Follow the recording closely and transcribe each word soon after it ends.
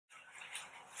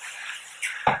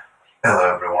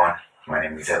Hello everyone, my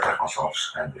name is Zynthian,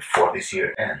 and before this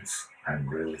year ends, I'm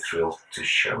really thrilled to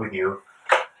share with you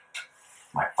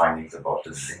my findings about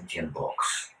the Zynthian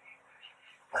box.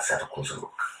 Let's have a closer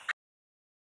look.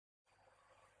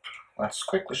 Let's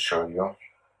quickly show you.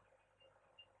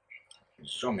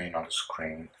 Zoom in on the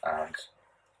screen and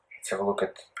let's have a look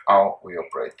at how we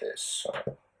operate this.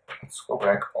 So let's go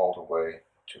back all the way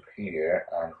to here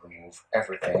and remove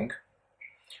everything,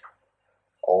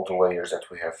 all the layers that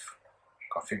we have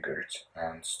configured,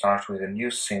 and start with a new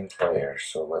synth layer.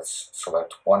 So let's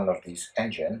select one of these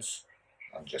engines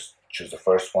and just choose the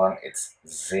first one. It's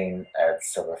Zyn Add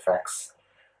SubFX.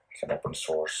 It's an open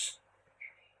source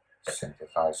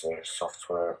synthesizer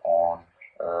software on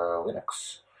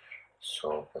Linux.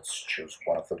 So let's choose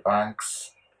one of the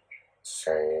banks,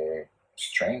 say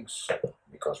strings,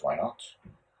 because why not?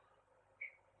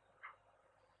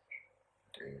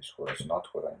 This was not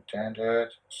what I intended.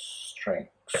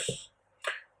 Strings.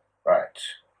 Right.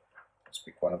 Let's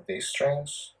pick one of these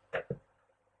strings.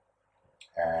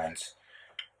 And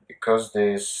because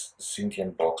this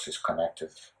Zynthian box is connected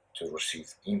to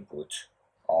receive input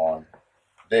on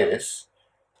this,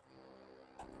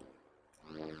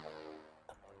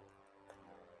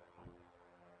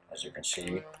 as you can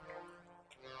see,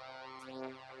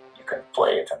 you can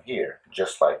play it on here,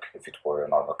 just like if it were a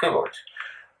normal keyboard.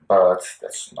 But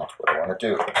that's not what I want to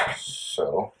do.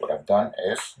 So what I've done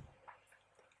is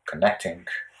connecting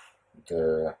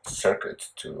the circuit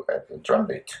to add the drum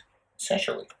beat,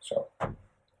 essentially. So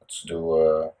let's do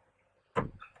a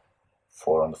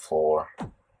 4 on the floor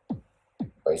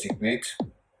basic beat.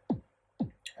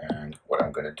 And what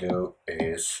I'm going to do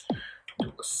is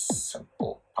do a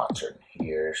simple pattern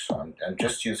here. So I'm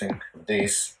just using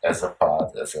this as a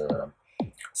pad, as a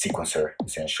sequencer,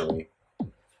 essentially.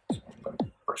 So I'm going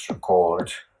to press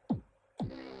record.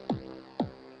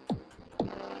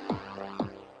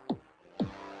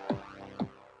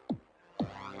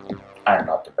 I'm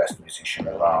not the best musician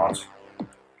around.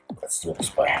 Let's do this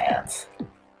by hand.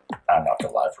 I'm not a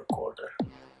live recorder.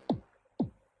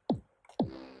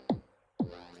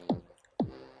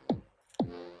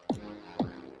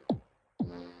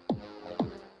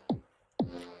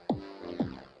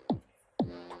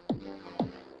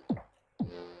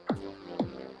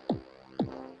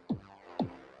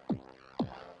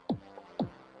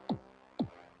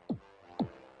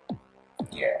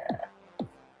 Yeah.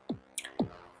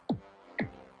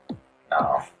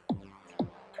 Now,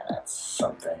 can add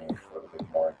something a little bit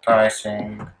more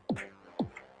enticing.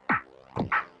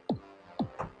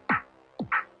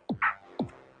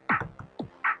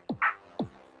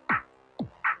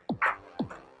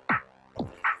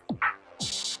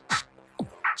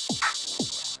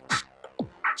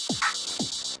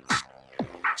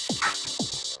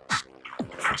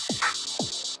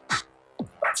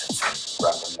 Let's add some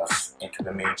randomness into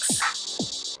the mix.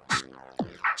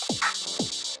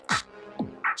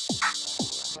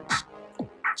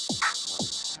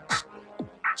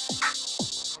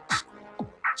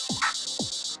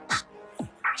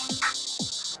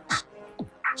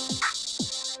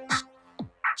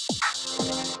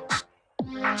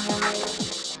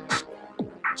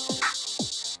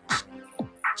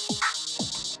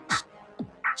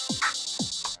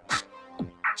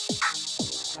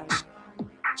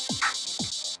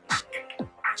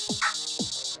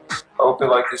 Hope you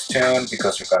like this tune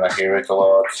because you're gonna hear it a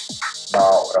lot.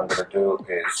 Now what I'm gonna do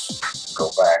is go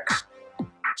back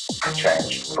and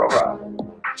change the program.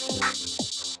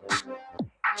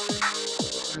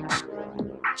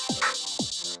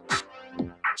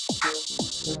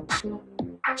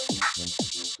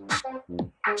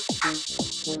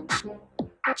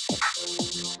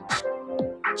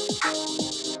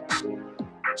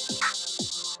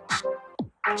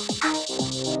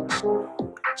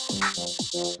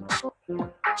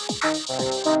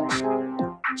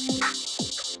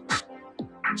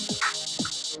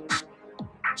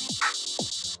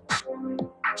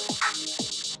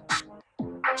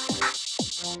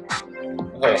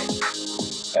 Okay,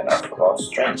 enough about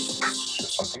strings. Let's do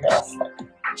something else, like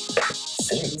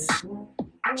synths.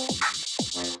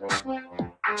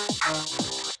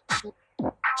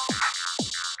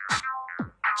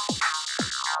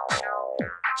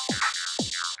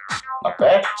 Not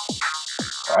bad,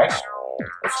 right?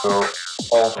 Let's go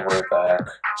all the way back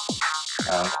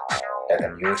and add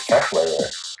a new effect layer.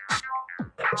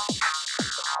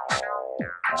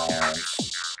 And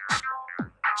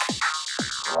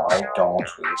why don't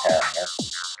we have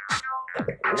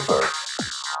reverb?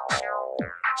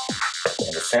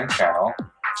 In the same channel,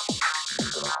 I'm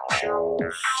going to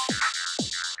choose,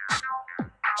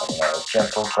 I don't know, a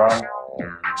gentle drum.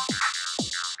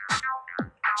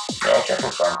 Yeah,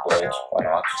 simple drum plate, why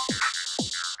not?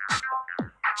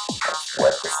 Let's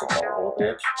wet the signal a little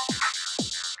bit.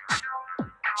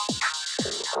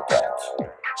 Look at that.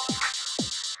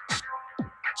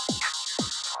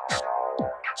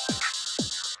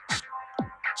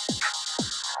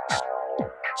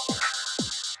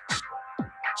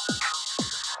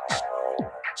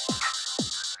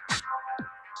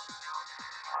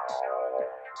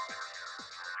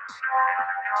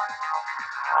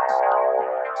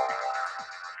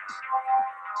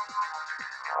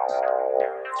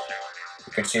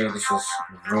 You can see this is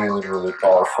really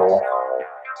powerful,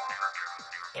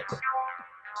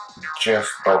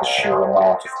 just by the sheer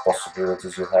amount of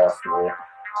possibilities you have here.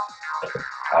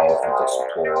 I haven't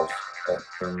explored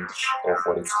an inch of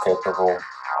what it's capable.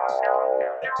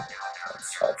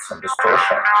 Let's add some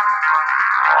distortion.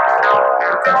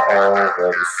 You can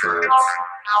already see it.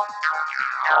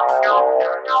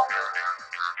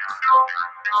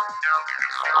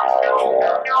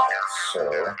 So,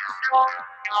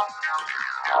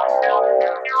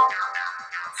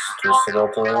 let's twist it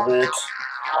out a little bit.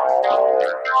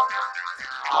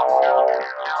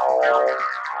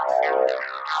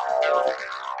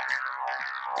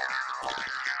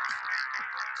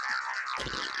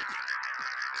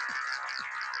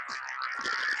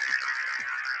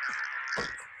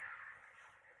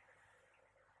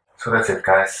 So that's it,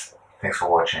 guys. Thanks for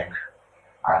watching.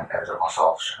 I'm Editor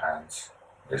Consults, and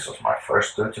this was my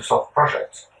first do-it-yourself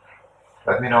project.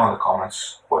 Let me know in the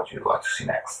comments what you'd like to see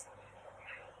next.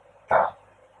 Ta.